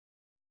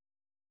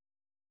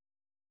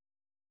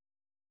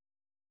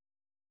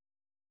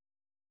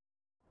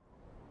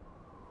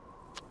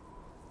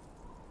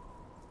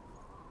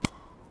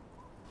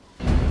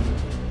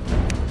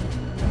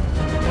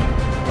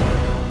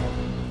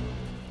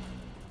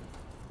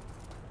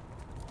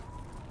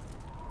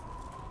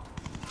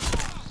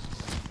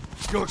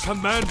Your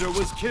commander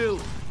was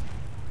killed.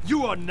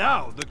 You are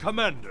now the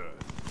commander.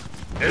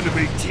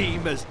 Enemy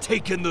team has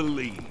taken the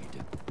lead.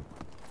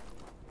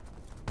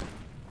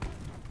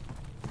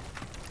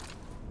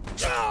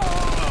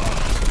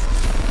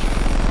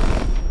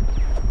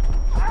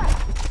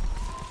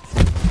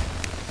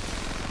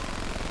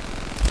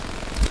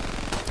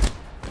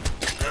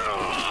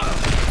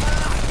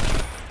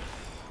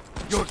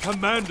 Your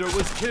commander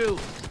was killed.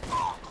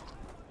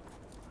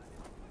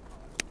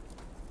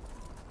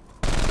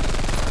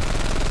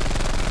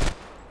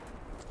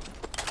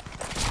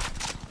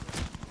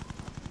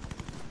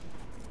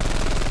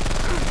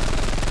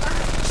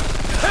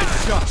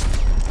 Headshot!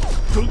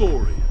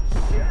 Glorious.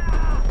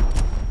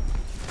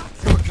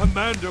 Your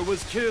commander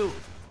was killed.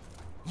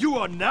 You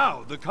are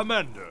now the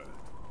commander.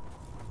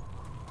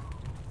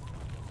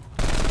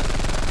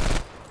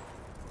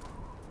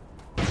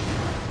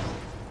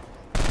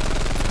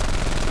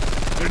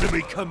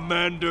 Enemy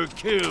commander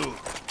killed.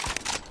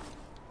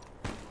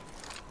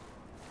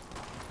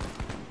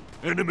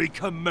 Enemy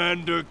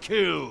commander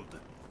killed.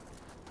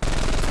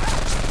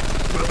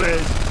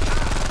 Revenge.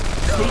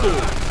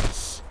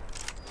 Glorious.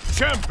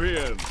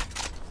 Champion.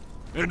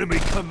 Enemy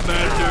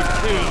commander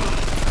killed.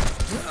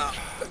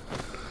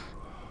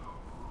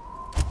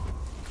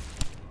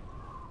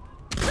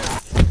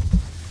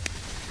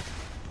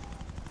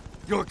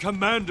 Your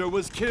commander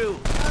was killed.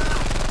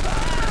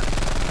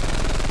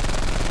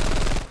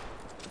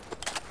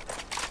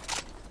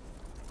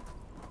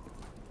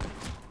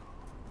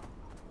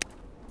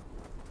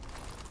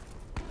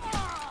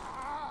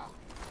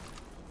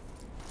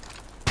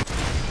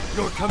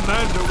 Your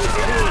commander was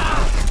killed!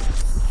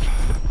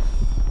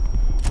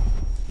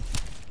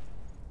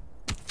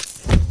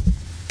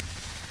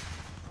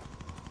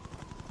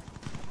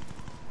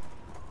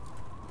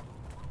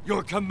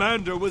 Your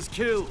commander was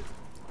killed!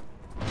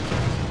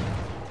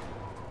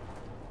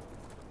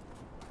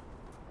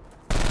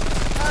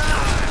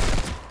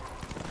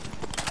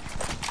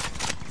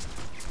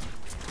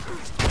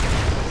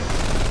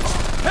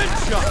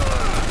 Headshot!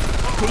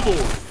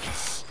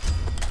 Glorious!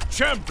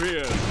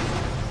 Champion!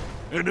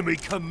 Enemy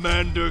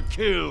commander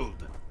killed.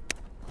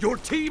 Your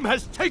team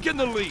has taken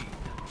the lead.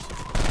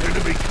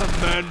 Enemy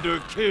commander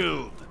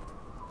killed.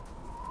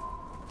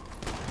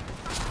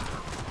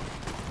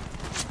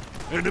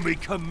 Enemy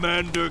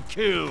commander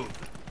killed.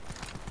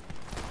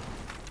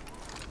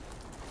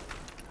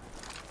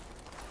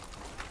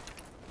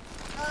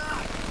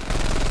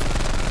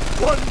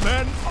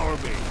 One-man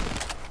army.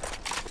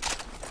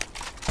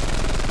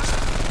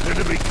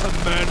 Enemy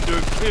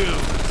commander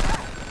killed.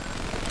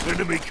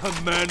 Enemy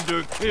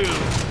commander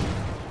killed.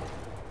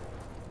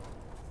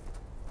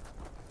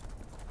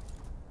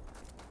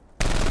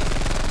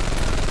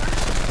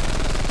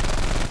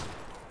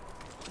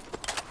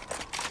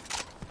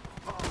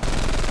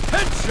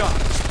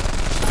 Headshot!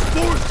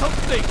 Force of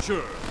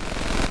nature!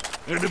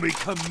 Enemy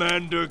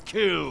commander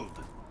killed.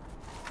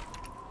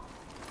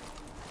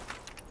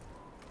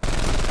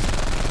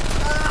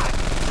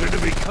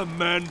 Enemy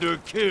commander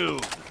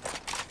killed.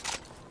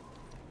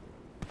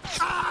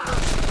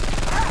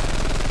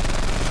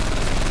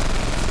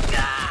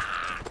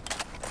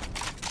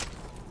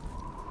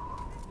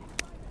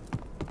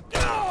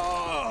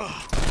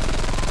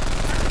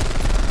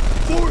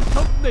 Force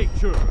of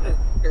nature!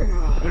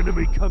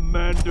 Enemy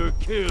commander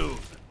killed!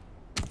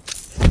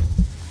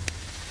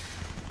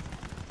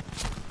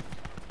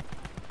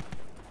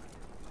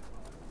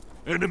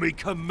 Enemy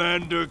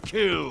commander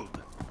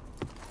killed!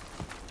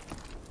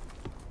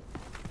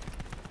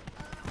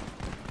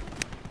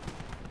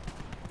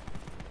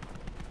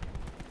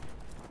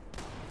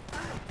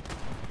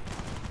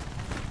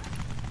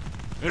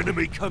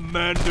 Enemy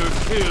commander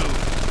killed!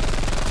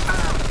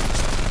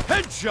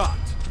 Headshot!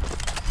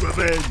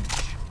 Revenge!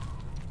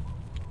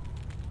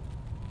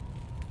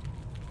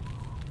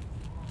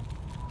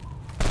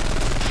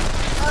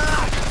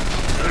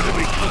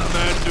 Enemy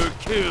commander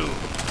killed!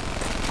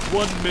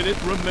 1 minute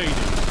remaining.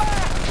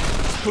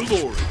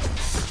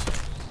 Glorious!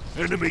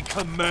 Enemy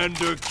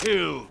commander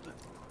killed!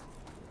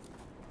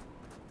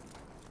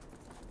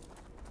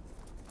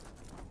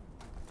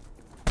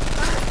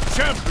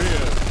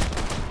 Champion!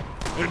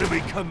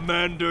 Enemy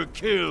commander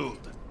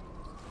killed!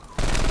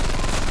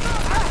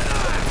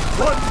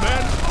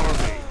 One-man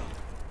army!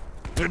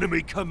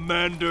 Enemy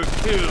commander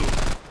killed!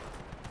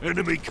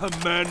 Enemy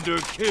commander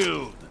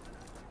killed!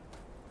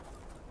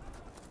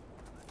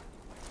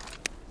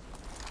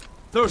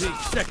 30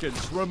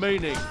 seconds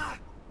remaining.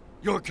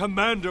 Your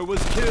commander was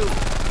killed.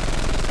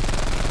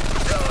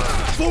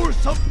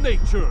 Force of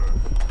nature!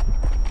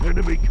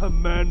 Enemy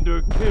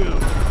commander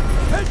killed.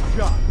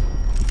 Headshot!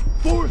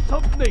 Force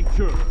of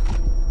nature!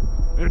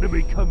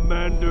 Enemy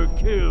commander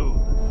killed.